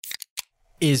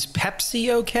Is Pepsi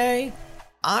okay?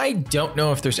 I don't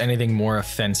know if there's anything more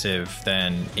offensive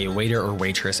than a waiter or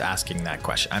waitress asking that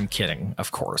question. I'm kidding,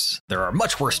 of course. There are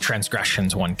much worse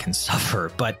transgressions one can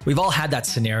suffer, but we've all had that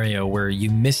scenario where you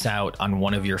miss out on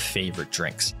one of your favorite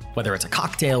drinks. Whether it's a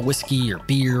cocktail, whiskey, or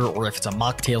beer, or if it's a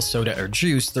mocktail, soda, or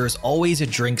juice, there's always a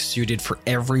drink suited for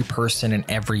every person and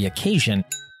every occasion,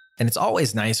 and it's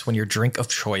always nice when your drink of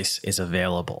choice is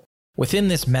available. Within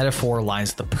this metaphor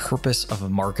lies the purpose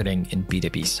of marketing in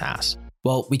B2B SaaS.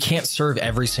 Well, we can't serve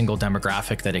every single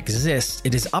demographic that exists.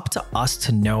 It is up to us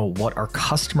to know what our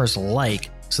customers like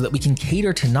so that we can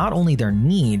cater to not only their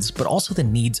needs, but also the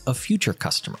needs of future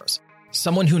customers.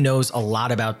 Someone who knows a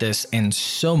lot about this and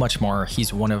so much more,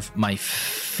 he's one of my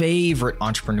favorite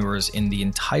entrepreneurs in the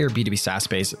entire B2B SaaS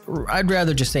space. I'd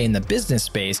rather just say in the business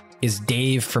space, is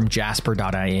Dave from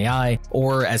Jasper.ai,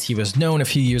 or as he was known a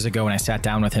few years ago when I sat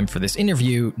down with him for this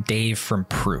interview, Dave from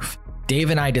Proof. Dave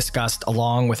and I discussed,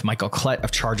 along with Michael Klett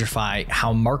of Chargify,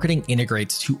 how marketing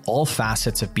integrates to all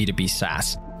facets of B2B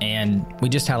SaaS, and we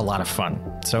just had a lot of fun.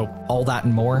 So all that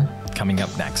and more coming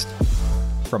up next.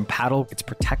 From Paddle, it's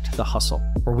Protect the Hustle,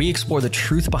 where we explore the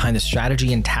truth behind the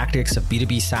strategy and tactics of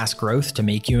B2B SaaS growth to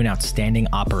make you an outstanding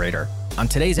operator. On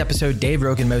today's episode, Dave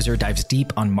Rogenmoser dives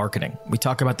deep on marketing. We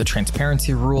talk about the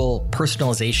transparency rule,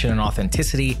 personalization and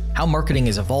authenticity, how marketing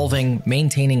is evolving,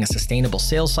 maintaining a sustainable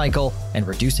sales cycle, and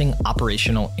reducing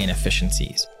operational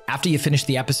inefficiencies. After you finish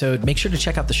the episode, make sure to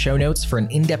check out the show notes for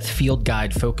an in-depth field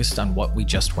guide focused on what we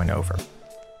just went over.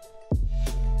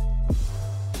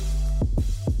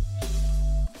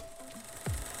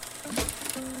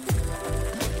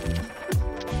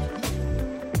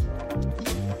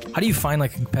 How do you find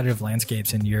like competitive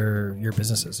landscapes in your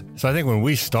businesses? So I think when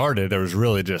we started, there was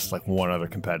really just like one other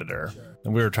competitor.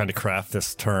 And we were trying to craft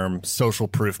this term social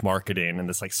proof marketing and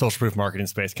this like social proof marketing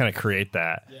space, kind of create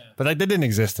that. Yeah. But like, that didn't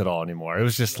exist at all anymore. It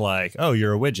was just like, oh,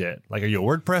 you're a widget. Like, are you a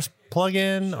WordPress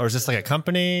plugin or is this like a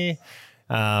company?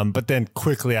 But then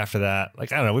quickly after that,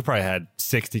 like, I don't know, we probably had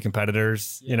 60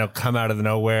 competitors, come out of the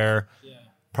nowhere.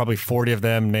 Probably 40 of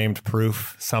them named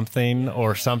Proof something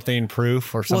or something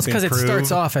Proof or something. Well, it's because it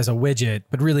starts off as a widget,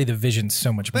 but really the vision's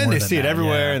so much more than that. Then they see it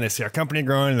everywhere and they see our company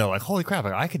growing and they're like, holy crap,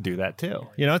 I could do that too.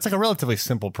 It's like a relatively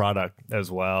simple product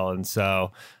as well. And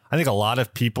so I think a lot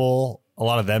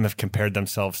of them have compared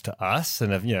themselves to us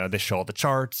and have, they show all the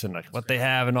charts and like what they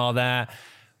have and all that.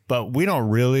 But we don't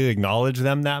really acknowledge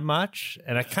them that much.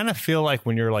 And I kind of feel like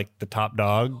when you're like the top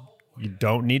dog, you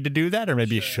don't need to do that, or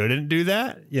maybe you shouldn't do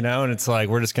that, and it's like,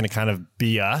 we're just going to kind of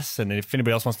be us. And if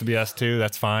anybody else wants to be us too,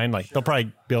 that's fine. Like, they'll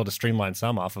probably be able to streamline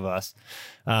some off of us.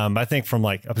 I think from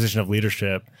like a position of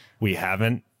leadership, we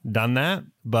haven't done that,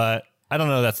 but I don't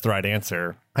know that's the right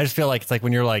answer. I just feel like it's like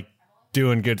when you're like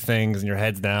doing good things and your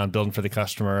head's down, building for the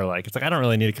customer, like, it's like, I don't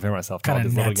really need to compare myself to all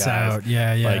these little guys. Out.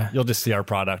 Yeah. Like, you'll just see our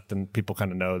product and people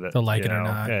kind of know that they'll like it or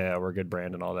not. Yeah, we're a good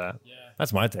brand and all that. Yeah.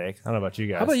 That's my take. I don't know about you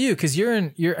guys. How about you? Because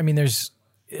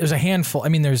there's a handful. I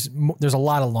mean, there's a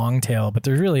lot of long tail, but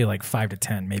there's really like 5 to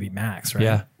 10, maybe max, right?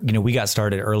 Yeah. We got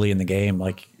started early in the game.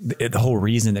 Like the whole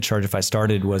reason that Chargify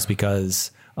started was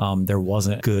because there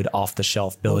wasn't good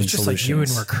off-the-shelf billing solutions. Like you and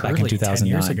Recurly back in 2009. 10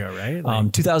 years ago, right?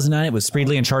 Like, 2009, it was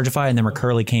Spreedly and Chargify, and then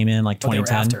Recurly came in like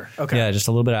 2010. Okay. Yeah, just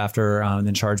a little bit after, and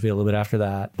then Chargebee a little bit after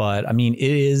that. But I mean, it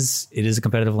is a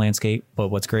competitive landscape. But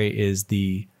what's great is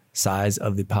the size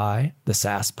of the pie, the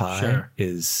SaaS pie,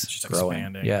 is growing.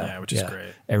 Expanding. Yeah, which is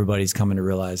great. Everybody's coming to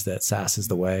realize that SaaS is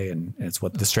the way, and it's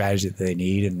what the strategy that they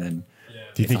need. And then,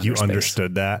 do you think you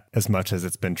understood that as much as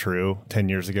it's been true 10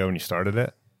 years ago when you started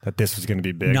it? That this was going to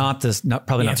be big?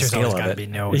 Probably not the scale of it. Be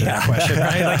no to that question,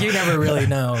 right? Like, you never really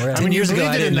know. Right? 10 years ago,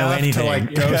 I didn't know anything. To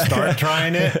like go start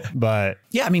trying it, but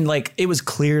yeah, I mean, like, it was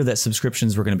clear that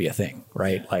subscriptions were going to be a thing,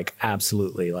 right? Like,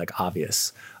 absolutely, like,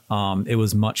 obvious. It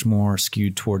was much more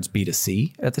skewed towards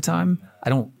B2C at the time. I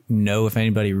don't know if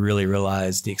anybody really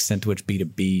realized the extent to which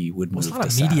B2B would move to SaaS.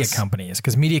 There's a lot of media companies,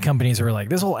 because media companies were like,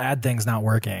 this whole ad thing's not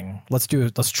working. Let's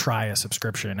try a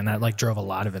subscription. And that like drove a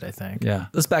lot of it, I think. Yeah.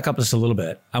 Let's back up just a little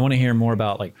bit. I want to hear more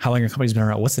about like how long your company's been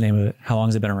around. What's the name of it? How long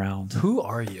has it been around? Who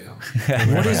are you?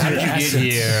 What is your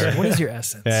essence? What is your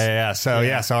essence? Yeah.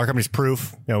 So our company's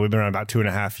Proof. We've been around about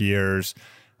 2.5 years.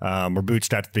 We're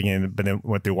bootstrapped at the beginning, but then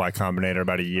went through Y Combinator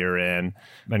about a year in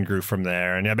and grew from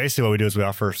there. And basically what we do is we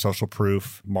offer social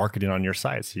proof marketing on your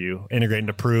site. So you integrate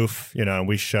into Proof, and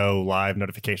we show live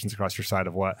notifications across your site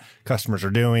of what customers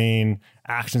are doing,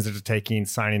 actions that they're taking,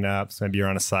 signing up. So maybe you're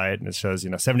on a site and it shows,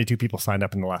 72 people signed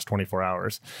up in the last 24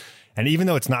 hours. And even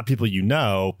though it's not people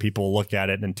people look at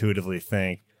it and intuitively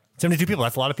think, 72 people,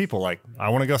 that's a lot of people. Like, I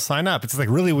want to go sign up. It's like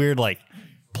really weird, like,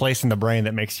 place in the brain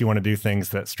that makes you want to do things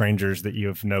that strangers that you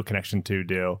have no connection to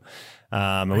do.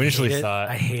 And we initially thought,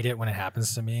 I hate it when it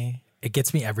happens to me. It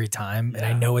gets me every time, and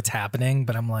I know it's happening,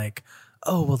 but I'm like,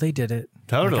 oh, well, they did it.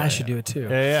 Totally. Like, I should do it too.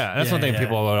 Yeah. That's one thing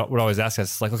people would always ask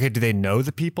us. It's like, okay, do they know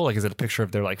the people? Like, is it a picture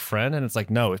of their like friend? And it's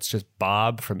like, no, it's just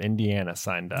Bob from Indiana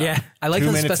signed up. Yeah. I like the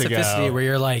specificity where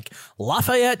you're like,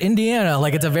 Lafayette, Indiana.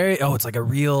 Like it's it's like a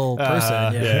real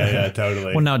person. Yeah,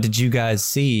 totally. Well, now, did you guys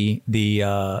see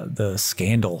the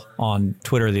scandal on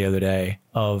Twitter the other day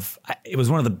it was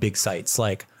one of the big sites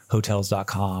like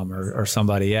hotels.com or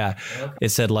somebody. Yeah. It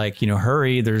said like,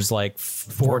 hurry, there's like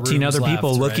 14 other people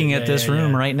left, looking right? at this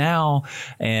room right now.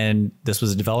 And this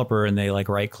was a developer and they like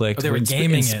right clicked, they were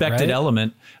gaming inspected it, right?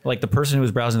 Element, like the person who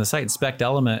was browsing the site inspect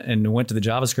Element and went to the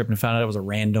JavaScript and found out it was a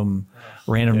random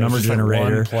number generator.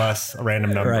 Like 1 plus a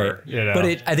random number. Right. But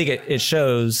I think it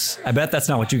shows, I bet that's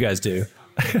not what you guys do.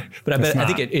 But I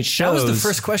think it shows. That was the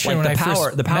first question like when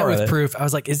the power met with of Proof. I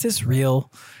was like, is this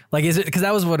real? Like, is it? Because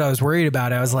that was what I was worried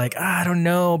about. I was like, I don't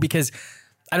know, because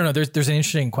I don't know. There's an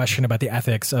interesting question about the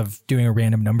ethics of doing a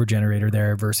random number generator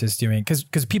there versus doing,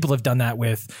 because people have done that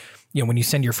with, when you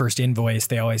send your first invoice,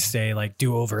 they always say like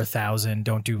do over 1,000,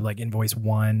 don't do like invoice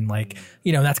 1. Like,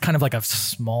 that's kind of like a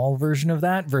small version of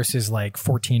that versus like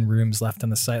 14 rooms left on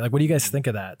the site. Like, what do you guys think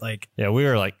of that? Like, yeah, we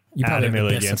were like you probably have the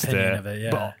adamantly best against opinion it. of it. Yeah.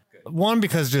 But one,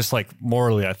 because just like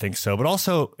morally, I think so. But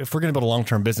also, if we're going to build a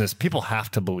long-term business, people have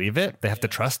to believe it. They have to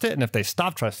trust it. And if they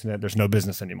stop trusting it, there's no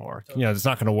business anymore. It's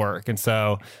not going to work. And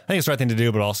so I think it's the right thing to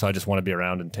do, but also I just want to be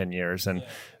around in 10 years. And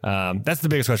that's the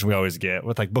biggest question we always get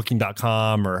with like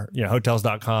booking.com or,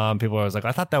 hotels.com. People are always like,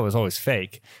 I thought that was always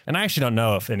fake. And I actually don't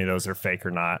know if any of those are fake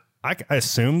or not. I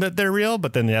assume that they're real,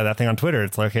 but then that thing on Twitter,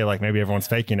 it's like, okay, like maybe everyone's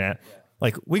faking it.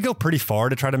 Like we go pretty far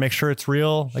to try to make sure it's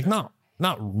real. Like not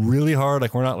really hard.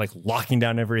 Like we're not like locking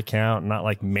down every account, not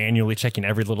like manually checking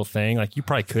every little thing. Like you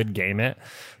probably could game it,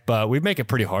 but we make it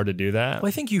pretty hard to do that. Well,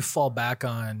 I think you fall back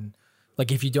on,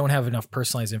 like, if you don't have enough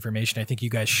personalized information, I think you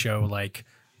guys show like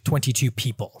 22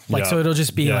 people. Like, so it'll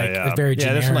just be a very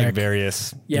generic. There's like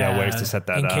various ways to set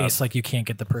that in up. case like you can't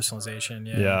get the personalization.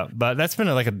 Yeah. But that's been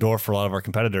like a door for a lot of our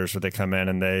competitors where they come in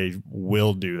and they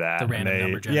will do that. The random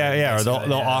number generator. Or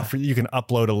they'll offer, you can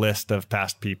upload a list of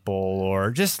past people or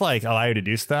just like allow you to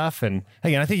do stuff. And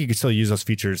again, I think you could still use those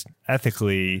features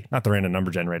ethically, not the random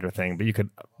number generator thing, but you could,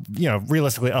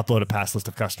 realistically upload a past list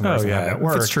of customers. And have that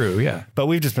work. It's true. Yeah. But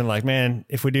we've just been like, man,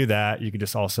 if we do that, you could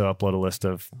just also upload a list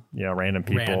of, random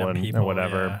people. And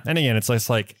whatever. Yeah. And again, it's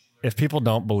like if people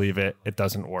don't believe it, it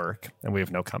doesn't work, and we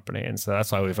have no company. And so that's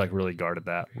why we've like really guarded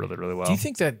that really, really well. Do you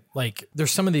think that like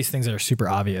there's some of these things that are super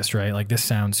obvious, right? Like this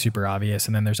sounds super obvious,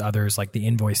 and then there's others like the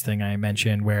invoice thing I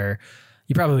mentioned where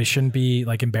you probably shouldn't be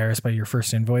like embarrassed by your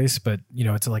first invoice, but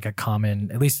it's like a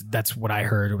common, at least that's what I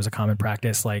heard. It was a common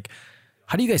practice. Like,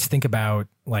 how do you guys think about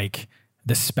like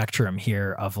the spectrum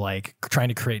here of like trying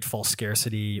to create false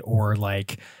scarcity or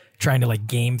like trying to like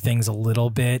game things a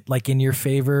little bit like in your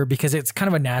favor, because it's kind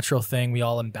of a natural thing. We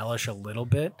all embellish a little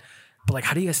bit, but like,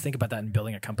 how do you guys think about that in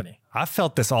building a company? I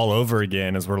felt this all over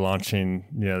again as we're launching,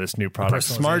 this new product,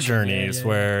 Smart Journeys,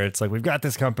 where it's like, we've got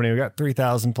this company, we've got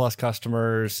 3,000 plus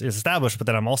customers, it's established, but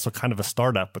then I'm also kind of a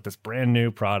startup with this brand new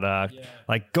product,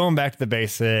 like going back to the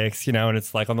basics, and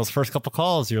it's like on those first couple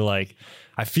calls, you're like,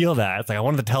 I feel that. It's like, I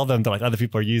wanted to tell them that like other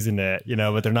people are using it,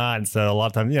 but they're not. And so a lot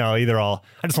of times, either I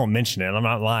just won't mention it. I'm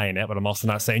not lying it, but I'm also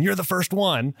not saying you're the first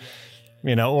one.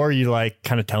 Or you like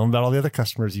kind of tell them about all the other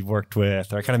customers you've worked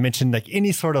with, or I kind of mentioned like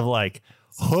any sort of like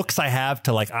hooks I have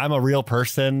to like, I'm a real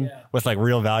person with like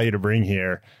real value to bring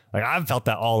here. Like I've felt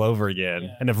that all over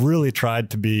again and have really tried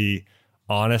to be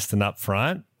honest and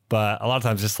upfront, but a lot of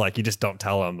times just like, you just don't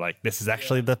tell them like, this is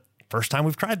actually the first time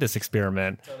we've tried this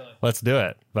experiment. Let's do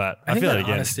it. But I feel that it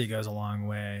again. Honesty goes a long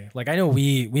way. Like I know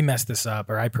we messed this up,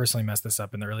 or I personally messed this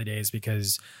up in the early days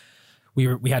because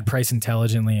we had Price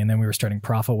Intelligently, and then we were starting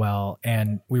ProfitWell,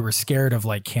 and we were scared of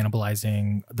like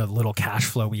cannibalizing the little cash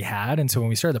flow we had. And so when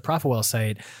we started the ProfitWell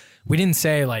site, we didn't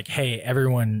say like, hey,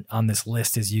 everyone on this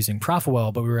list is using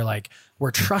ProfitWell, but we were like,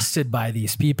 we're trusted by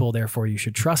these people, therefore you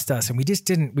should trust us. And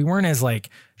we weren't as like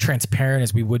transparent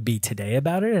as we would be today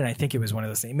about it. And I think it was one of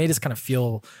those things. It made us kind of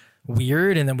feel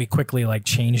weird, and then we quickly like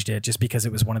changed it just because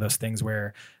it was one of those things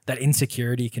where that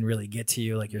insecurity can really get to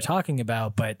you, like you're talking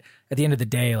about. But at the end of the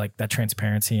day, like that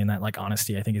transparency and that like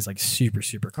honesty, I think is like super,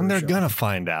 super crucial. And they're gonna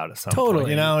find out at some point.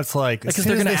 It's like because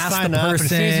they're gonna ask the person. As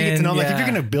soon as you get to know them, like if you're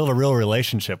gonna build a real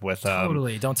relationship with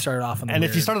them, don't start it off on the and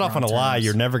if you started off on a lie,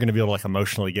 you're never gonna be able to like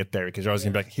emotionally get there, because you're always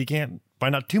gonna be like, he can't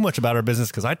find out too much about our business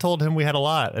because I told him we had a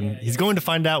lot, and he's going to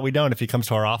find out we don't if he comes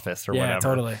to our office or whatever. Yeah,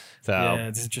 totally. So yeah,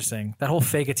 it's interesting. That whole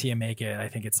fake it till you make it, I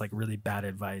think it's like really bad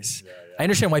advice. I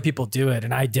understand why people do it,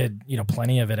 and I did,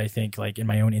 plenty of it, I think, like in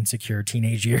my own insecure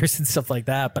teenage years and stuff like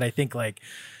that. But I think like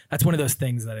that's one of those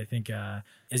things that I think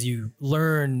as you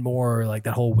learn more, like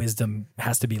that whole wisdom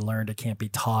has to be learned. It can't be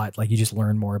taught. Like you just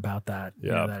learn more about that.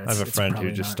 Yeah. That I have a friend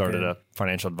who just started a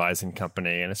financial advising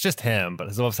company, and it's just him, but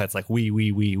his website's like we.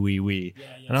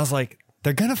 And I was like,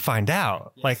 they're going to find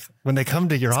out, like when they come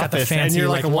to your office and you're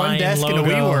like one desk in a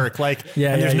WeWork, like,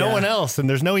 and there's no one else and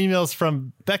there's no emails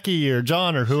from Becky or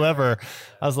John or whoever.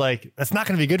 I was like, that's not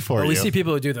going to be good for you. We see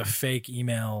people who do the fake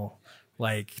email.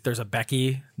 Like there's a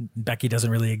Becky. Becky doesn't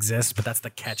really exist, but that's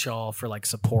the catch-all for like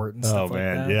support and stuff like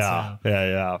that. Yeah. So,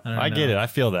 yeah. I get it. I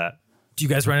feel that. Do you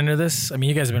guys run into this? I mean,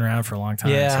 you guys have been around for a long time.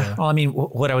 Yeah. So. Well, I mean,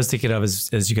 what I was thinking of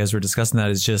as you guys were discussing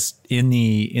that is just in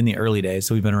the early days.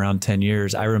 So we've been around 10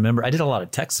 years. I remember I did a lot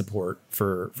of tech support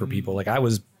for people. Like I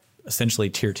was essentially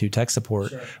tier 2 tech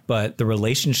support, but the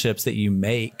relationships that you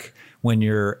make when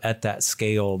you're at that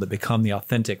scale that become the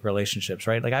authentic relationships,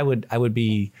 right? Like I would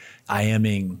be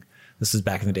IMing. This is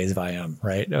back in the days of IM,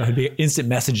 right? It would be instant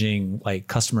messaging, like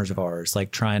customers of ours,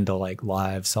 like trying to like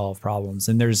live solve problems.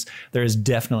 And there is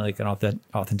definitely like an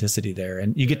authenticity there,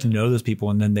 and you get to know those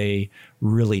people, and then they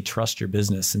really trust your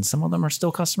business. And some of them are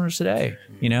still customers today,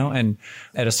 And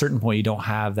at a certain point, you don't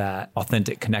have that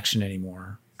authentic connection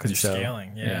anymore because you're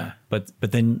scaling. Yeah. But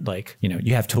then like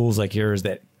you have tools like yours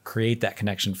that create that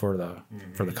connection for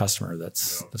the customer.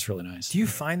 That's really nice. Do you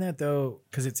find that though?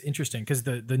 Because it's interesting because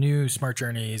the new smart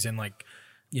journeys and like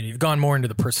you've gone more into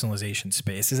the personalization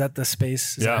space. Is that the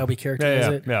space? Is that how we characterize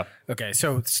it? Yeah. Okay,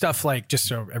 so stuff like, just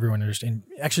so everyone understands.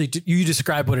 Actually, you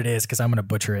describe what it is because I'm going to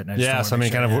butcher it. And so I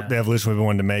mean, kind of the evolution we've been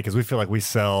wanting to make is we feel like we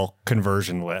sell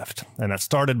conversion lift, and that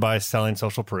started by selling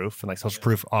social proof, and like social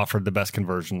proof offered the best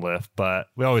conversion lift, but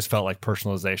we always felt like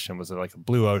personalization was like a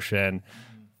blue ocean.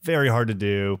 Very hard to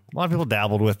do. A lot of people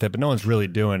dabbled with it, but no one's really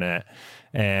doing it.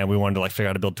 And we wanted to like figure out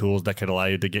how to build tools that could allow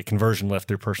you to get conversion lift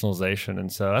through personalization.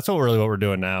 And so that's what we're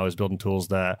doing now is building tools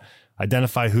that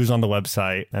identify who's on the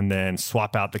website and then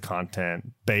swap out the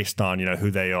content based on,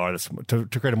 who they are to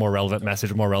create a more relevant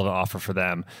message, a more relevant offer for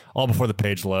them all before the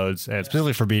page loads. And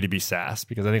specifically for B2B SaaS,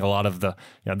 because I think a lot of the,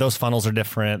 those funnels are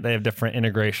different. They have different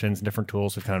integrations and different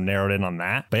tools. We've kind of narrowed in on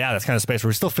that. But yeah, that's kind of space where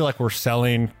we still feel like we're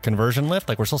selling conversion lift.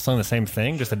 Like we're still selling the same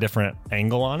thing, just a different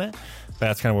angle on it. But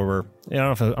that's kind of where we're,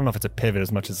 I don't know if it's a pivot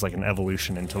as much as like an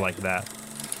evolution into like that.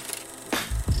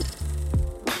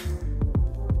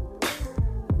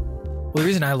 Well, the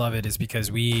reason I love it is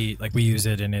because we use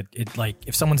it, and it like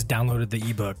if someone's downloaded the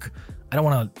ebook, I don't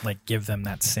want to like give them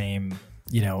that same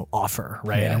offer,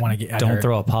 right? Yeah. I want to get don't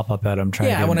throw a pop up at them.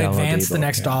 I want to advance the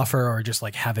next offer or just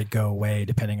like have it go away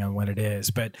depending on what it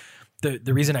is. But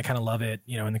the reason I kind of love it,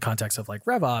 in the context of like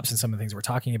RevOps and some of the things we're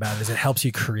talking about, is it helps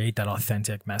you create that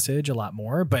authentic message a lot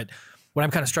more. But what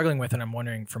I'm kind of struggling with, and I'm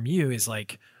wondering from you, is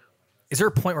like, is there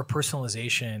a point where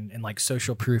personalization and like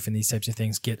social proof and these types of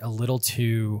things get a little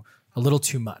too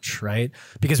much, right?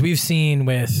 Because we've seen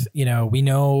with, we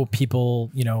know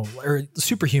people, or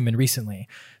Superhuman recently.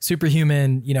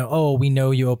 Superhuman, we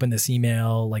know you opened this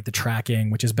email, like the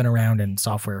tracking, which has been around in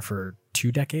software for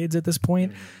 2 decades at this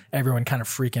point. Everyone kind of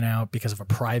freaking out because of a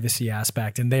privacy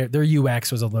aspect, and their UX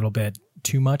was a little bit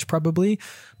too much probably.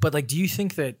 But like, do you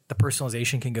think that the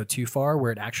personalization can go too far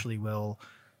where it actually will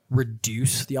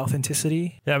reduce the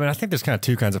authenticity? Yeah, I mean, I think there's kind of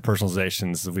two kinds of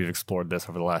personalizations that we've explored this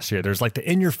over the last year. There's like the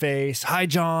in your face, hi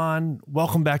John,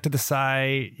 welcome back to the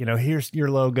site, here's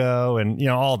your logo, and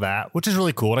all that, which is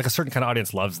really cool. Like a certain kind of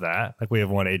audience loves that. Like we have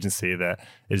one agency that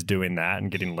is doing that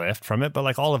and getting lift from it, but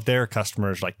like all of their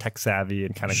customers like tech savvy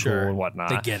and kind of cool and whatnot.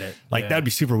 They get it. Like that'd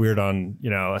be super weird on,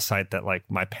 a site that like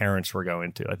my parents were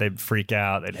going to. Like they'd freak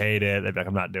out, they'd hate it, they'd be like,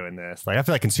 I'm not doing this. Like I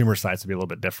feel like consumer sites would be a little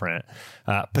bit different,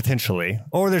 potentially.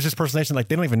 Or there's just personalization, like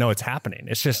they don't even know it's happening.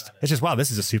 It's just wow,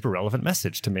 this is a super relevant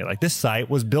message to me. Like this site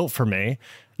was built for me.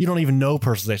 You don't even know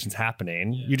personalization's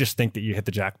happening. You just think that you hit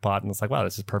the jackpot, and it's like, wow,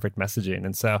 this is perfect messaging.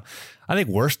 And so I think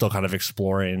we're still kind of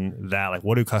exploring that. Like,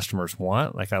 what do customers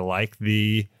want? Like, I like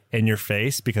the in your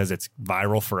face because it's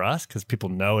viral for us, because people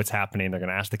know it's happening. They're going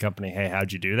to ask the company, hey,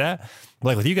 how'd you do that?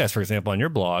 Like with you guys, for example, on your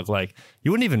blog, like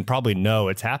you wouldn't even probably know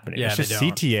it's happening. Yeah, it's just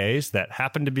CTAs that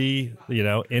happen to be,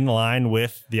 in line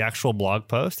with the actual blog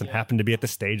post and happen to be at the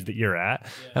stage that you're at.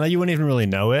 And like, you wouldn't even really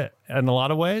know it in a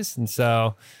lot of ways. And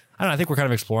so I don't know, I think we're kind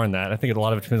of exploring that. I think a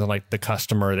lot of it depends on like the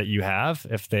customer that you have,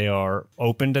 if they are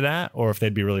open to that, or if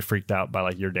they'd be really freaked out by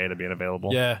like your data being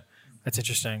available. Yeah. That's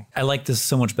interesting. I like this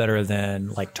so much better than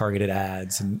like targeted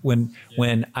ads. And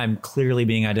when I'm clearly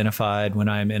being identified, when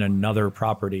I'm in another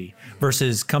property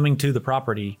versus coming to the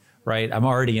property, right? I'm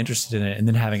already interested in it and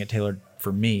then having it tailored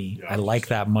for me. I like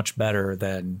that much better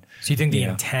than. So you think the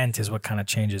intent is what kind of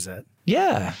changes it?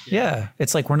 Yeah.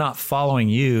 It's like we're not following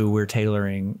you, we're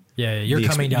tailoring. Yeah, you're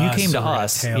coming to us. You came to so we're gonna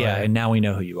us, tailor it. and now we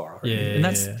know who you are. Yeah, and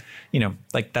that's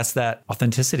like that's that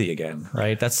authenticity again,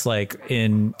 right? That's like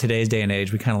in today's day and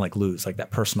age, we kind of like lose like that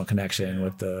personal connection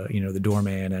with the the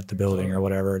doorman at the building or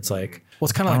whatever. It's like, well,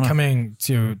 it's kind of like coming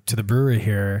to the brewery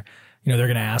here. They're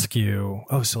going to ask you,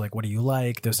 oh, so like, what do you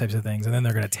like? Those types of things. And then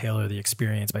they're going to tailor the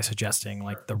experience by suggesting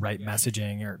like the right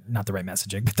messaging, or not the right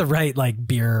messaging, but the right like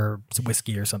beer, or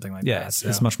whiskey or something like that.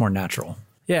 It's much more natural.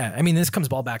 Yeah. I mean, this comes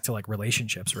all back to like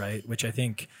relationships, right? Which I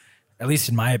think, at least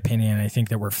in my opinion, I think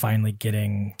that we're finally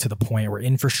getting to the point where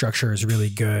infrastructure is really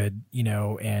good,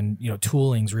 and,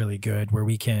 tooling's really good, where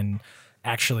we can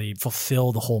actually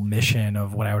fulfill the whole mission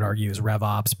of what I would argue is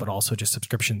RevOps, but also just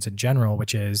subscriptions in general,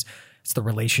 which is it's the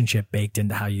relationship baked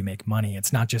into how you make money.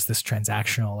 It's not just this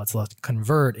transactional, let's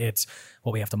convert. It's,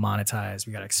 well, we have to monetize,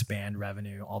 we got to expand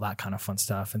revenue, all that kind of fun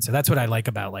stuff. And so that's what I like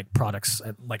about like products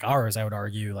like ours. I would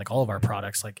argue like all of our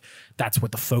products, like that's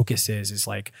what the focus is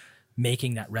like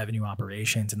making that revenue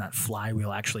operations and that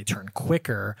flywheel actually turn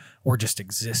quicker or just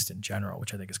exist in general,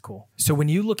 which I think is cool. So when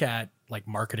you look at like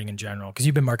marketing in general, because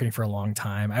you've been marketing for a long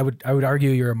time, I would argue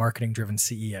you're a marketing driven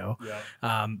CEO.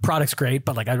 Yeah. Product's great,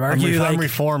 but like I'd argue I'm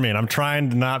reforming. I'm trying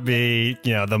to not be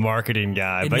the marketing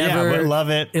guy, but I love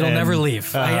it. It'll never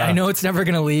leave. I know it's never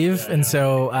going to leave, and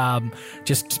so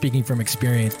just speaking from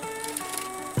experience.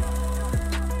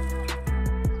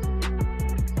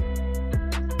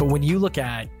 But when you look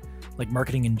at like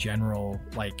marketing in general,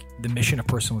 like the mission of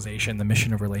personalization, the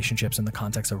mission of relationships in the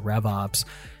context of RevOps,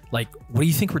 like what do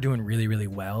you think we're doing really, really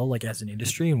well, like as an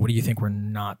industry? And what do you think we're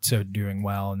not so doing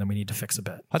well and then we need to fix a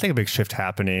bit? I think a big shift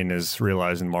happening is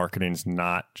realizing marketing is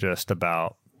not just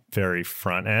about very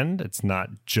front end. It's not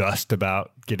just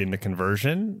about getting the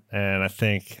conversion. And I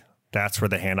think that's where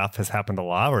the handoff has happened a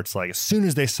lot, where it's like as soon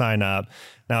as they sign up,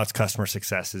 now it's customer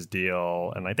success's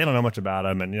deal, and like they don't know much about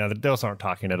them, and the deals aren't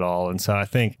talking at all. And so I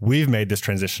think we've made this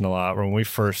transition a lot. When we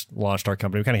first launched our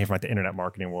company, we kind of came from like the internet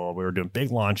marketing world. We were doing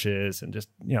big launches and just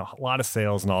a lot of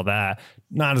sales and all that.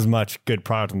 Not as much good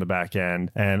product on the back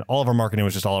end, and all of our marketing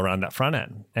was just all around that front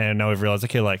end. And now we've realized,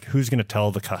 okay, like who's going to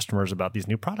tell the customers about these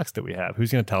new products that we have?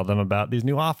 Who's going to tell them about these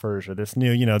new offers or this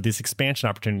new these expansion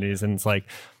opportunities? And it's like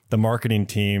the marketing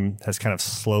team has kind of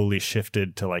slowly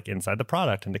shifted to like inside the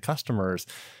product and to customers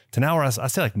to now where I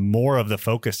say like more of the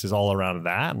focus is all around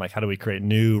that. And like, how do we create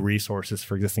new resources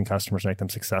for existing customers, make them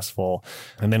successful,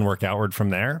 and then work outward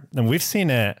from there? And we've seen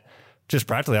it just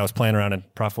practically. I was playing around in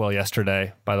ProfitWell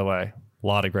yesterday, by the way. A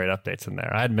lot of great updates in there.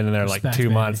 I hadn't been in there like 2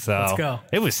 months. So let's go.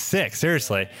 It was sick,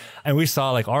 seriously. And we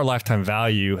saw like our lifetime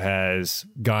value has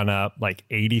gone up like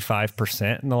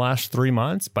 85% in the last 3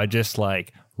 months by just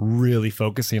like really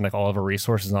focusing like all of our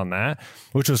resources on that,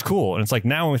 which was cool. And it's like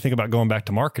now when we think about going back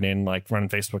to marketing, like running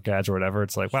Facebook ads or whatever,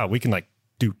 it's like, wow, we can like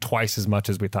do twice as much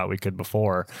as we thought we could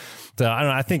before. So I don't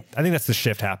know. I think that's the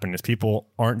shift happening is people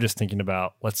aren't just thinking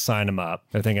about let's sign them up.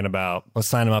 They're thinking about let's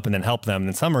sign them up and then help them.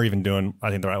 And some are even doing, I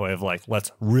think, the right way of like,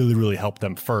 let's really, really help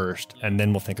them first. And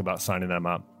then we'll think about signing them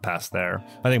up past there.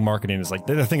 I think marketing is like,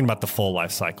 they're thinking about the full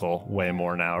life cycle way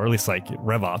more now, or at least like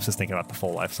RevOps is thinking about the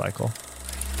full life cycle.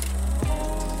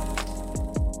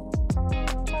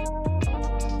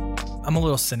 I'm a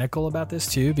little cynical about this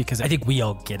too, because I think we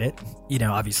all get it.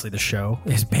 Obviously the show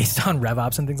is based on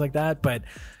RevOps and things like that. But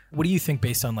what do you think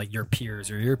based on like your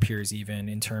peers or your peers even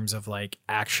in terms of like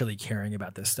actually caring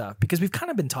about this stuff? Because we've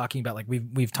kind of been talking about like,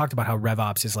 we've talked about how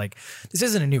RevOps is like, this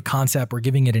isn't a new concept. We're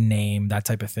giving it a name, that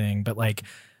type of thing. But like,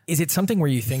 is it something where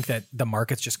you think that the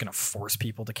market's just going to force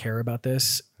people to care about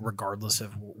this regardless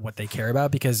of what they care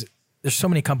about? Because there's so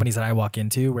many companies that I walk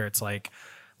into where it's like,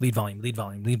 lead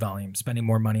volume, spending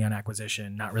more money on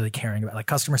acquisition, not really caring about like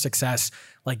customer success,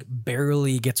 like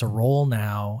barely gets a role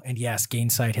now. And yes,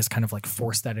 Gainsight has kind of like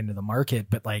forced that into the market.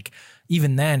 But like,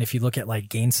 even then, if you look at like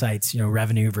Gainsight's,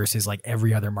 revenue versus like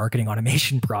every other marketing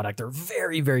automation product, they're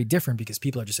very, very different because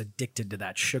people are just addicted to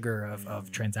that sugar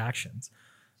of transactions.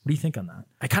 What do you think on that?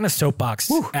 I kind of soapboxed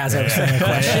as I was saying the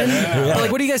question. But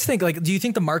like, what do you guys think? Like, do you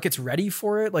think the market's ready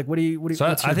for it? Like, what do you? So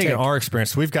I think in our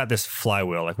experience, we've got this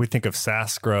flywheel. Like we think of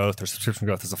SaaS growth or subscription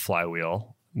growth as a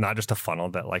flywheel, not just a funnel.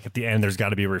 That like at the end, there's got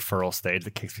to be a referral stage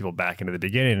that kicks people back into the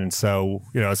beginning. And so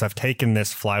as I've taken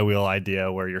this flywheel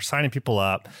idea where you're signing people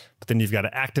up, but then you've got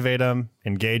to activate them,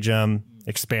 engage them,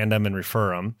 expand them, and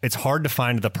refer them. It's hard to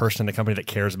find the person in the company that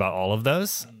cares about all of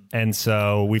those. And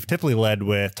so we've typically led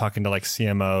with talking to like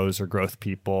CMOs or growth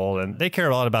people, and they care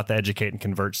a lot about the educate and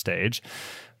convert stage.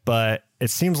 But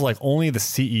it seems like only the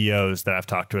CEOs that I've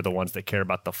talked to are the ones that care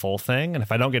about the full thing. And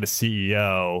if I don't get a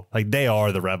CEO, like they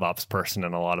are the RevOps person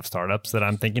in a lot of startups that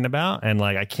I'm thinking about. And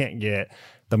like I can't get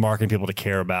the marketing people to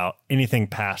care about anything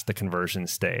past the conversion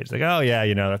stage. Like, oh yeah,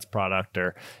 that's product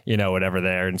or, whatever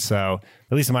there. And so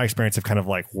at least in my experience of kind of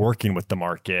like working with the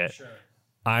market,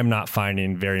 I'm not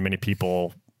finding very many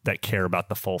people that care about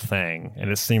the full thing. And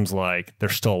it seems like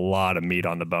there's still a lot of meat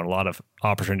on the bone, a lot of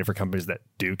opportunity for companies that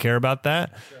do care about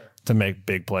that to make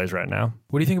big plays right now.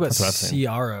 What do you think about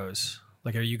CROs?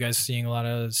 Like, are you guys seeing a lot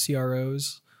of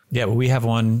CROs? Yeah, well, we have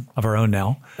one of our own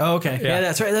now. Oh, okay. Yeah,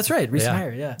 that's right. That's right. Recent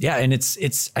hire. Yeah. Yeah. And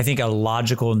it's, I think, a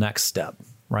logical next step,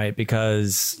 right?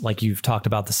 Because like you've talked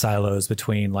about the silos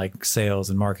between like sales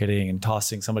and marketing and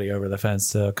tossing somebody over the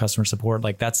fence to customer support.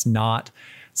 Like it's not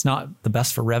the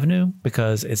best for revenue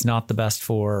because it's not the best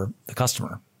for the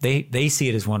customer. They see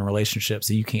it as one relationship.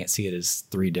 So you can't see it as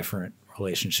three different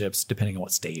relationships depending on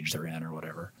what stage they're in or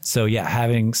whatever. So yeah,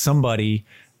 having somebody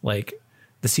like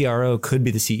the CRO could be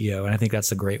the CEO. And I think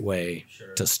that's a great way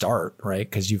to start, right?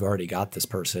 Because you've already got this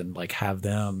person, like have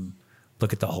them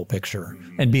look at the whole picture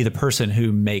and be the person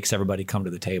who makes everybody come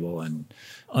to the table and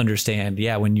understand,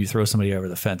 yeah, when you throw somebody over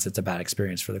the fence, it's a bad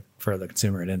experience for the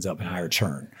consumer. It ends up in higher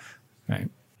churn, right?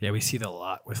 Yeah, we see that a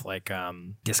lot with like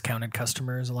discounted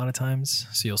customers a lot of times.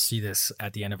 So you'll see this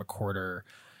at the end of a quarter,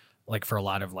 like for a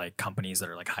lot of like companies that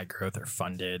are like high growth or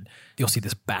funded, you'll see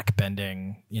this back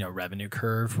bending, revenue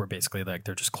curve where basically like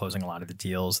they're just closing a lot of the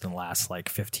deals in the last like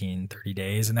 15, 30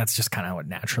 days. And that's just kind of what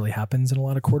naturally happens in a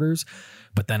lot of quarters.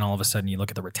 But then all of a sudden you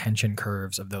look at the retention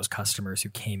curves of those customers who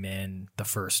came in the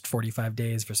first 45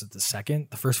 days versus the second.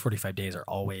 The first 45 days are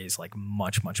always like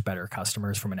much, much better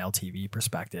customers from an LTV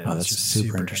perspective. Oh, that's just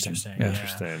super interesting. Yeah.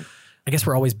 Interesting. I guess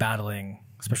we're always battling,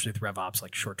 especially with RevOps,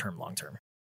 like short-term, long-term.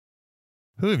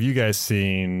 Who have you guys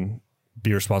seen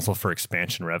be responsible for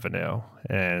expansion revenue?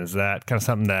 And is that kind of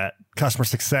something that customer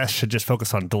success should just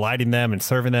focus on delighting them and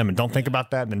serving them and don't think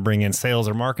about that and then bring in sales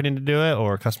or marketing to do it?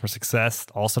 Or customer success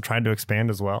also trying to expand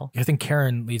as well? I think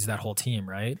Karen leads that whole team,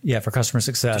 right? Yeah, for customer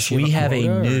success. We have a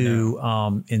new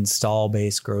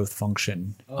install-based growth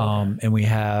function. And we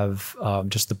have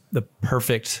just the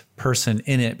perfect person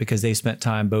in it because they spent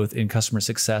time both in customer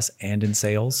success and in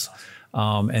sales.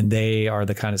 And they are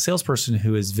the kind of salesperson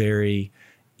who is very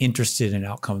interested in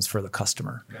outcomes for the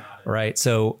customer, right?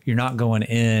 So you're not going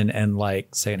in and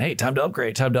like saying, hey, time to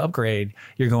upgrade.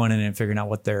 You're going in and figuring out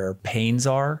what their pains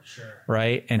are,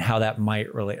 right? And how that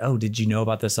might relate. Oh, did you know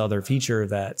about this other feature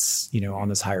that's, on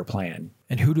this higher plan?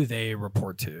 And who do they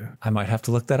report to? I might have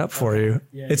to look that up for you.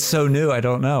 Yeah, it's so new. I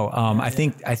don't know. I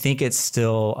think it's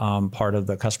still part of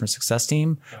the customer success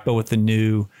team, but with the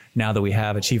new, now that we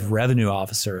have a chief revenue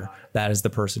officer, that is the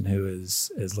person who is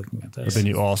looking at this. But then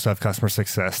you also have customer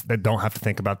success that don't have to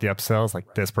think about the upsells.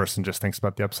 Like this person just thinks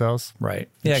about the upsells. Right.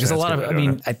 Yeah. Because a lot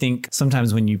of, I think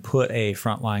sometimes when you put a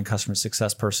frontline customer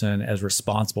success person as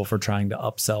responsible for trying to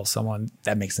upsell someone,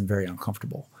 that makes them very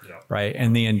uncomfortable. Yeah. Right.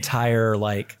 And the entire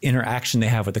like interaction they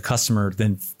have with the customer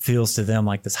then feels to them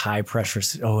like this high pressure.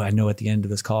 Oh, I know at the end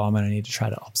of this call, I'm going to need to try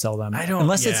to upsell them.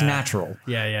 Unless it's natural.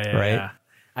 Yeah. Right. Yeah.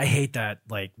 I hate that,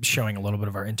 like showing a little bit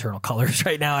of our internal colors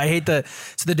right now. I hate the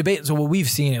debate. So what we've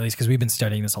seen, at least, because we've been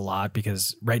studying this a lot,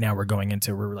 because right now we're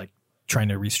like trying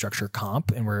to restructure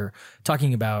comp, and we're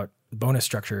talking about bonus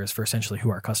structures for essentially who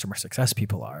our customer success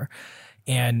people are.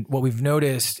 And what we've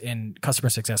noticed in customer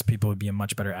success people would be a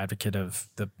much better advocate of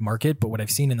the market. But what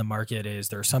I've seen in the market is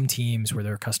there are some teams where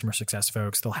they're customer success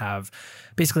folks, they'll have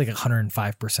basically like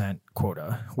 105%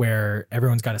 quota where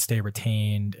everyone's got to stay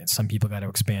retained and some people got to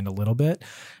expand a little bit.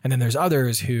 And then there's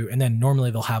others who, and then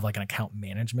normally they'll have like an account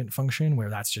management function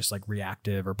where that's just like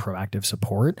reactive or proactive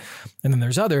support. And then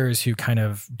there's others who kind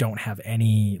of don't have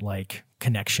any like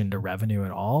connection to revenue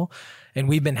at all. And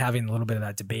we've been having a little bit of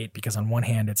that debate because on one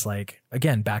hand, it's like,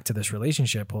 again, back to this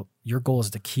relationship. Well, your goal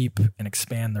is to keep and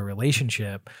expand the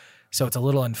relationship. So it's a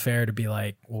little unfair to be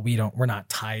like, well, we're not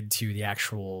tied to the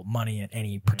actual money in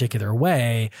any particular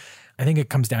way. I think it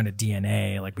comes down to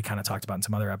DNA, like we kind of talked about in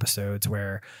some other episodes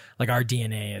where like our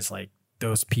DNA is like,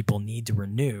 those people need to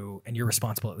renew and you're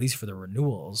responsible at least for the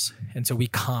renewals. And so we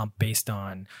comp based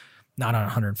on not on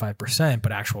 105%,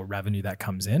 but actual revenue that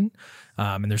comes in.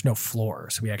 And there's no floor.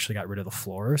 So we actually got rid of the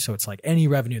floor. So it's like any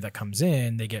revenue that comes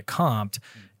in, they get comped.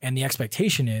 And the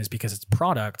expectation is, because it's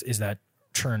product, is that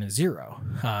churn is zero.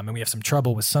 And we have some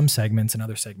trouble with some segments, and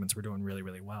other segments we're doing really,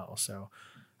 really well. So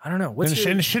I don't know. And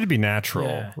it should be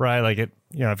natural, right? Like if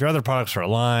your other products are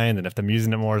aligned and if them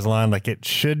using it more is aligned, like it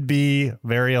should be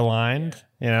very aligned.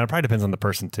 It probably depends on the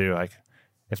person too. Like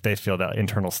if they feel that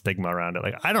internal stigma around it,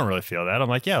 like I don't really feel that. I'm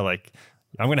like, like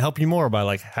I'm going to help you more by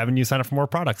like having you sign up for more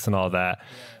products and all that.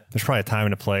 There's probably a time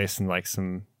and a place and like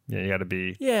some, you got to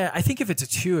be. Yeah. I think if it's a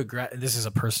too aggressive, this is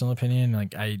a personal opinion.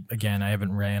 Like I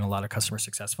haven't ran a lot of customer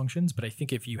success functions, but I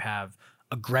think if you have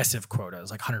aggressive quotas,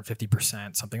 like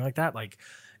 150%, something like that, like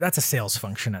that's a sales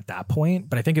function at that point.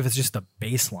 But I think if it's just a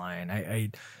baseline,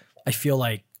 I feel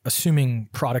like assuming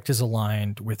product is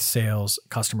aligned with sales,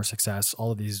 customer success,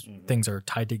 all of these things are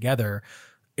tied together,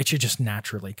 it should just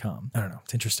naturally come. I don't know.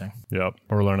 It's interesting. Yep.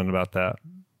 We're learning about that.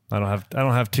 I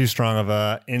don't have too strong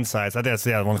of insights. I think that's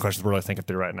one of the questions we're really thinking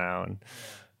through right now and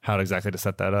how exactly to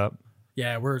set that up.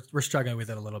 Yeah, we're struggling with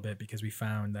it a little bit because we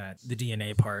found that the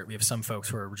DNA part, we have some folks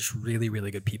who are just really,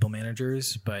 really good people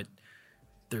managers, but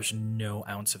there's no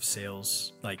ounce of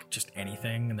sales, like just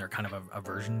anything, and they're kind of a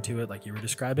aversion to it, like you were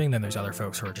describing. Then there's other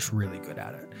folks who are just really good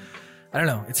at it. I don't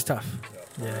know. It's tough.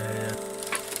 Yeah.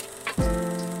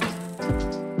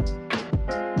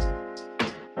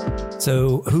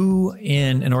 So who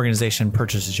in an organization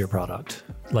purchases your product?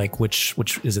 Like which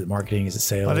is it marketing? Is it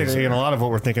sales? I think again, a lot of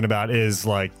what we're thinking about is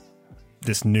like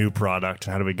this new product.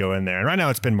 How do we go in there? And right now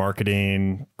it's been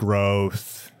marketing,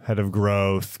 growth, head of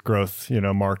growth,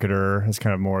 marketer is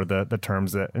kind of more the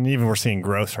terms that, and even we're seeing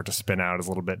growth start to spin out as a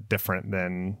little bit different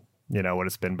than, what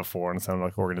it's been before in some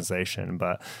like organization.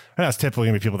 But right now it's typically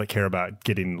going to be people that care about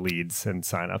getting leads and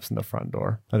signups in the front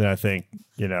door. And then I think,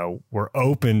 we're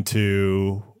open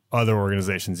to other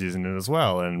organizations using it as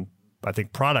well. And I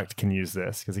think product can use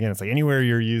this because again, it's like anywhere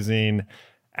you're using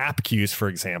app queues, for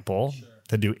example,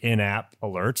 to do in-app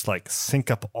alerts, like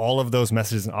sync up all of those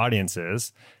messages and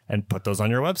audiences and put those on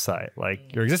your website.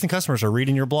 Like your existing customers are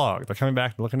reading your blog. They're coming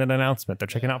back, looking at an announcement. They're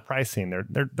checking out pricing.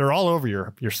 They're all over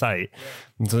your site.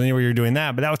 And so anywhere you're doing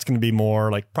that, but that's going to be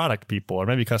more like product people or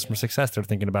maybe customer success. They're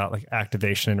thinking about like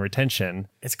activation and retention.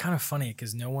 It's kind of funny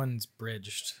because no one's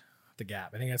bridged the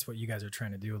gap. I think that's what you guys are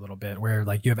trying to do a little bit, where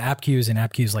like you have app queues and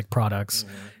app queues like products.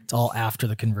 It's all after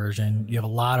the conversion. You have a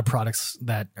lot of products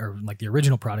that are like the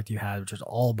original product you had, which is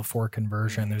all before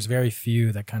conversion. There's very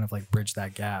few that kind of like bridge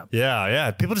that gap. Yeah.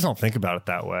 People just don't think about it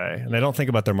that way. And they don't think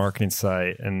about their marketing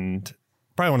site. And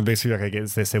probably one of the biggest feedback I get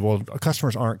is they say, well,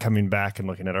 customers aren't coming back and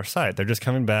looking at our site. They're just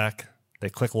coming back. They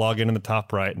click login in the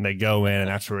top right and they go in and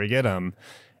that's where we get them.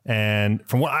 And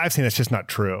from what I've seen, that's just not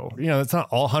true. It's not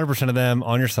all 100% of them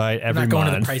on your site every month. Not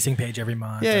going to the pricing page every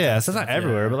month. Yeah. So it's not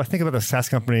everywhere. But like think about the SaaS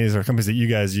companies or companies that you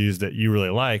guys use that you really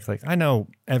like. Like I know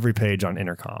every page on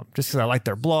Intercom just because I like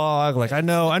their blog. Like I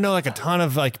know like a ton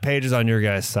of like pages on your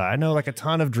guys' site. I know like a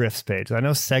ton of Drifts pages. I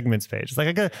know segments pages.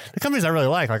 Like the companies I really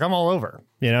like I'm all over.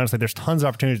 It's like there's tons of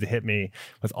opportunities to hit me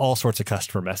with all sorts of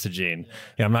customer messaging.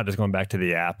 I'm not just going back to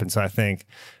the app. And so I think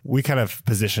we kind of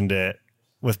positioned it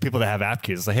with people that have app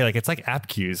queues. It's like, hey, like it's like app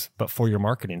queues, but for your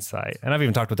marketing site. And I've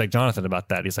even talked with like Jonathan about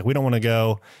that. He's like, we don't want to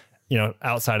go,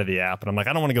 outside of the app. And I'm like,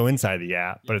 I don't want to go inside the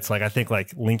app, but it's like, I think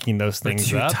like linking those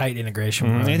things up. Tight integration.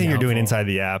 Anything you're doing inside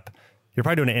the app, you're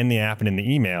probably doing it in the app and in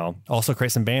the email. Also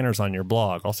create some banners on your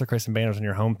blog. Also create some banners on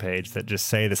your homepage that just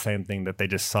say the same thing that they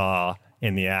just saw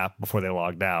in the app before they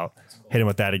logged out. Hit them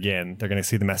with that again. They're going to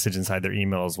see the message inside their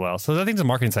email as well. So I think the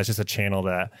marketing site is just a channel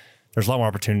that there's a lot more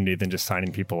opportunity than just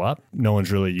signing people up. No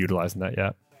one's really utilizing that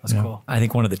yet. That's cool. I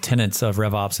think one of the tenets of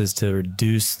RevOps is to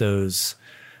reduce those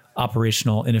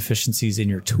operational inefficiencies in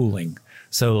your tooling.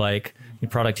 So like your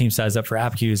product team signs up for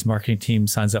app queues, marketing team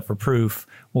signs up for Proof.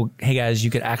 Well, hey guys, you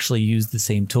could actually use the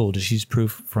same tool. Just use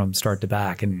Proof from start to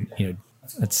back. And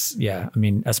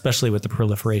especially with the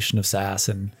proliferation of SaaS,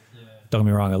 and don't get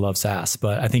me wrong, I love SaaS,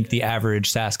 but I think the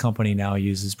average SaaS company now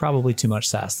uses probably too much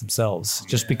SaaS themselves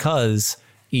just because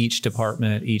each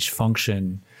department, each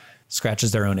function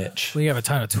scratches their own itch. We have a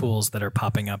ton of tools that are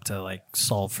popping up to like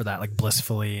solve for that, like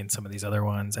Blissfully and some of these other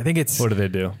ones. I think it's... What do they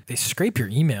do? They scrape your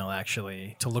email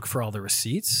actually to look for all the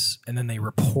receipts, and then they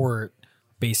report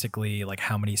basically like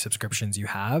how many subscriptions you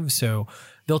have. So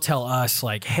they'll tell us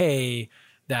like, hey,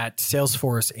 that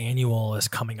Salesforce annual is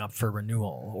coming up for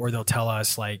renewal. Or they'll tell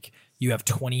us like, you have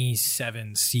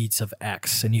 27 seats of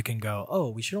X, and you can go, oh,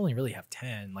 we should only really have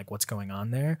 10. Like, what's going on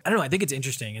there? I don't know. I think it's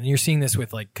interesting. And you're seeing this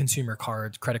with like consumer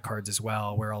cards, credit cards as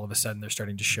well, where all of a sudden they're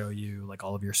starting to show you like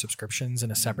all of your subscriptions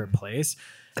in a separate place.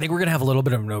 I think we're going to have a little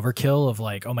bit of an overkill of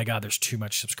like, oh my God, there's too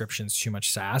much subscriptions, too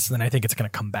much SaaS. And then I think it's going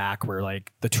to come back where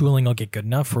like the tooling will get good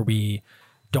enough where we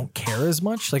don't care as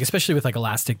much, like especially with like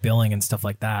elastic billing and stuff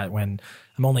like that. When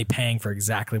I'm only paying for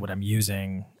exactly what I'm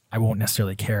using, I won't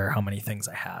necessarily care how many things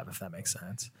I have, if that makes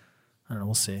sense. I don't know.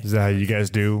 We'll see. Is that how you guys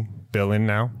do billing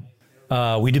now?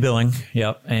 We do billing.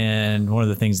 Yep. And one of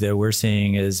the things that we're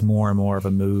seeing is more and more of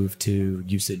a move to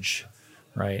usage,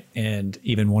 right? And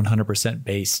even 100%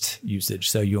 based usage.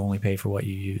 So you only pay for what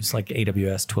you use, like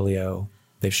AWS, Twilio,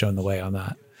 they've shown the way on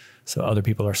that. So other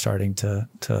people are starting to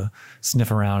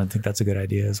sniff around and think that's a good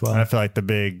idea as well. I feel like the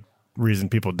big reason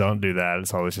people don't do that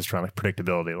is always just around like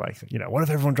predictability. Like, what if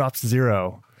everyone drops to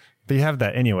 0? But you have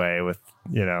that anyway with,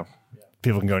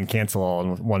 people can go and cancel all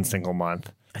in one single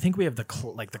month. I think we have the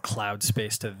cloud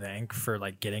space to thank for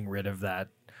like getting rid of that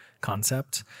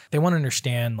concept. They want to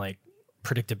understand like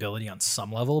predictability on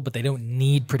some level, but they don't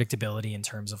need predictability in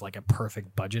terms of like a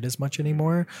perfect budget as much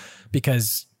anymore,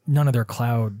 because none of their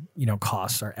cloud,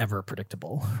 costs are ever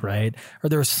predictable, right? Or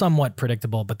they're somewhat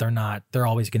predictable, but they're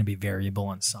always going to be variable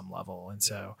on some level. And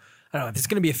so I don't know, it's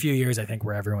going to be a few years, I think,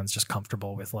 where everyone's just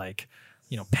comfortable with like,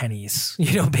 pennies,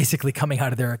 basically coming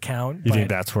out of their account. You think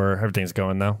that's where everything's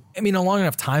going though? I mean, a long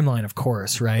enough timeline, of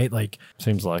course, right? Like,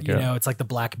 seems like it's like the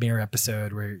Black Mirror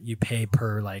episode where you pay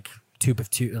per like tube of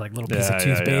little piece of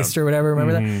toothpaste or whatever.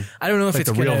 Remember that? I don't know if like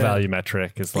it's the real value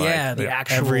metric is like the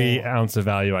actual every ounce of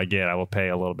value I get, I will pay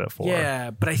a little bit for.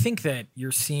 Yeah, but I think that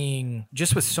you're seeing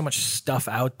just with so much stuff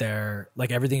out there,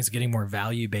 like everything's getting more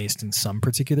value based in some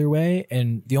particular way,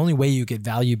 and the only way you get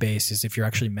value based is if you're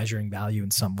actually measuring value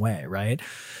in some way, right?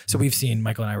 So we've seen,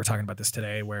 Michael and I were talking about this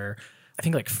today, where I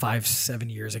think like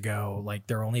 5-7 years ago, like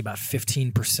there were only about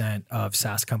 15% of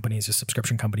SaaS companies or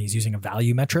subscription companies using a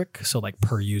value metric. So like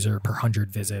per user, per 100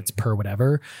 visits, per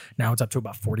whatever. Now it's up to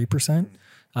about 40%.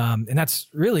 And that's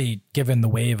really given the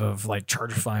wave of like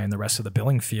Chargify and the rest of the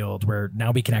billing field, where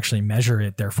now we can actually measure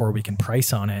it. Therefore we can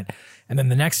price on it. And then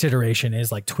the next iteration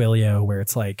is like Twilio, where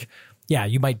it's like, yeah,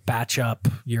 you might batch up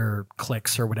your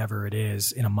clicks or whatever it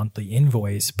is in a monthly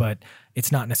invoice, but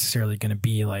it's not necessarily going to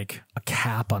be like a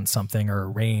cap on something or a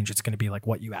range. It's going to be like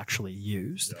what you actually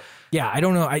used. Yeah, I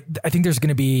don't know. I think there's going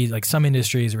to be like some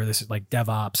industries where this is like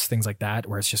DevOps, things like that,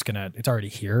 where it's already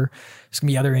here. There's going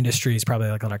to be other industries, probably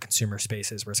like a lot of consumer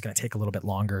spaces, where it's going to take a little bit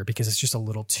longer because it's just a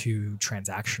little too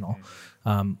transactional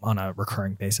on a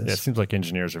recurring basis. Yeah, it seems like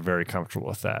engineers are very comfortable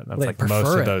with that. That's like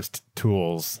most of those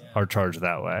tools are charged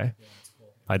that way.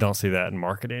 I don't see that in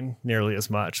marketing nearly as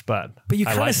much, but you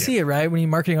kind of see it, right? When you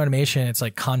marketing automation, it's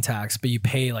like contacts, but you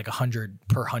pay like 100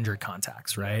 per 100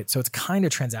 contacts, right? So it's kind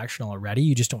of transactional already.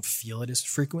 You just don't feel it as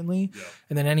frequently. Yeah.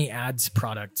 And then any ads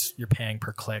product, you're paying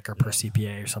per click or per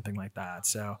CPA or something like that.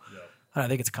 So I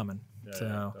think it's coming.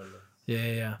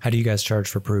 Yeah. How do you guys charge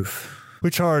for proof? We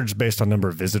charge based on number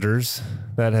of visitors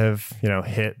that have,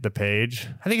 hit the page.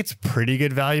 I think it's a pretty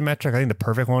good value metric. I think the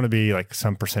perfect one would be like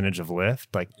some percentage of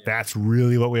lift. Like that's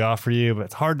really what we offer you, but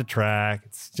it's hard to track.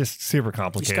 It's just super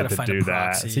complicated to do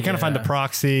that. So you kind of find the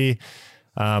proxy.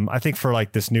 I think for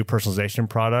like this new personalization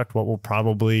product, what we'll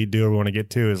probably do or we want to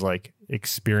get to is like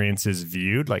experiences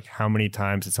viewed. Like how many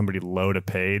times did somebody load a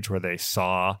page where they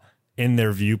saw in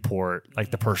their viewport,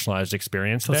 like the personalized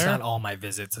experience so there. It's not all my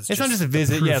visits. It's not just a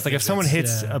visit. Yeah, it's like if someone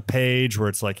hits a page where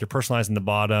it's like you're personalizing the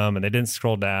bottom and they didn't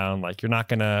scroll down, like you're not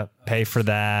going to pay for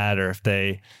that. Or if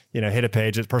they, hit a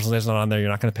page that's personalization not on there, you're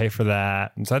not going to pay for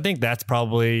that. And so I think that's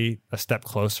probably a step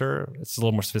closer. It's a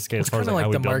little more sophisticated as far as like how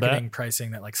we build that. It's kind of like the marketing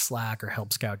pricing that like Slack or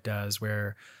Help Scout does,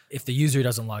 where if the user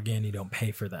doesn't log in, you don't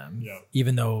pay for them,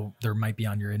 even though there might be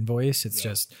on your invoice. It's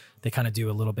just they kind of do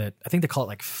a little bit. I think they call it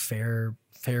like fair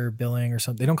billing or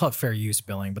something. They don't call it fair use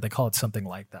billing, but they call it something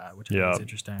like that, which I think is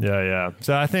interesting. Yeah.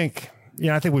 So I think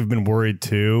we've been worried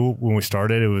too when we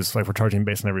started. It was like we're charging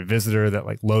based on every visitor that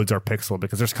like loads our pixel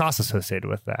because there's costs associated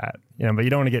with that. But you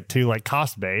don't want to get too like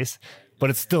cost based, but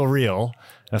it's still real.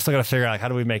 And I still got to figure out like how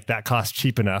do we make that cost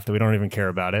cheap enough that we don't even care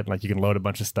about it. Like you can load a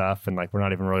bunch of stuff and like we're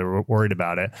not even really worried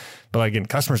about it. But like, again,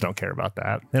 customers don't care about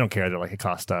that. They don't care that like it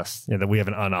cost us, that we have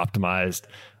an unoptimized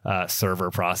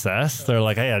server process. They're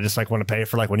like, hey, I just like want to pay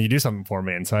for like when you do something for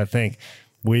me. And so I think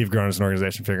we've grown as an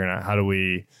organization figuring out how do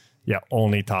we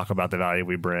only talk about the value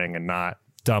we bring and not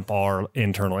dump our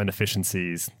internal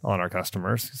inefficiencies on our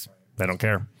customers 'cause they don't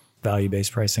care.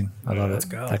 Value-based pricing. I love it. Let's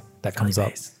go. That comes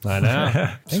up. I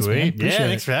know. Sweet. Yeah,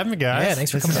 thanks for having me, guys. Yeah,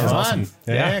 thanks for coming. Awesome.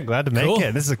 Yeah, glad to make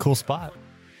it. This is a cool spot.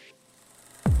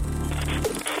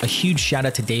 A huge shout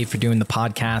out to Dave for doing the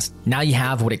podcast. Now you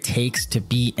have what it takes to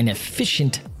be an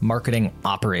efficient marketing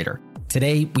operator.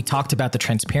 Today, we talked about the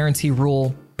transparency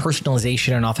rule,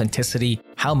 personalization and authenticity,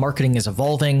 how marketing is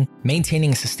evolving,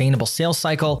 maintaining a sustainable sales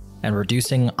cycle, and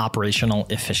reducing operational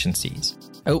efficiencies.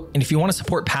 Oh, and if you want to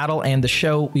support Paddle and the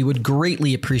show, we would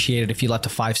greatly appreciate it if you left a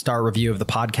 5-star review of the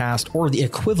podcast or the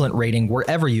equivalent rating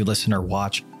wherever you listen or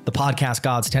watch. The The podcast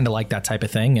gods tend to like that type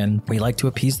of thing, and we like to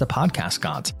appease the podcast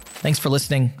gods. Thanks for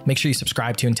listening. Make sure you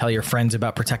subscribe to and tell your friends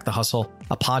about Protect the Hustle,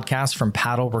 a podcast from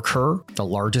Paddle Recur, the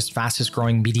largest, fastest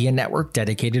growing media network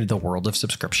dedicated to the world of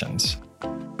subscriptions.